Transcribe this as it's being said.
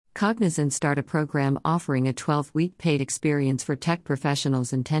Cognizant start a program offering a 12-week paid experience for tech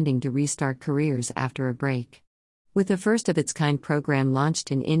professionals intending to restart careers after a break. With the first-of-its-kind program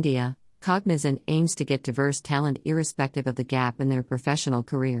launched in India, Cognizant aims to get diverse talent irrespective of the gap in their professional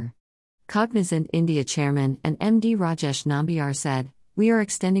career. Cognizant India Chairman and MD Rajesh Nambiar said, "We are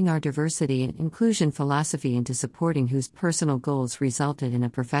extending our diversity and inclusion philosophy into supporting whose personal goals resulted in a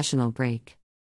professional break.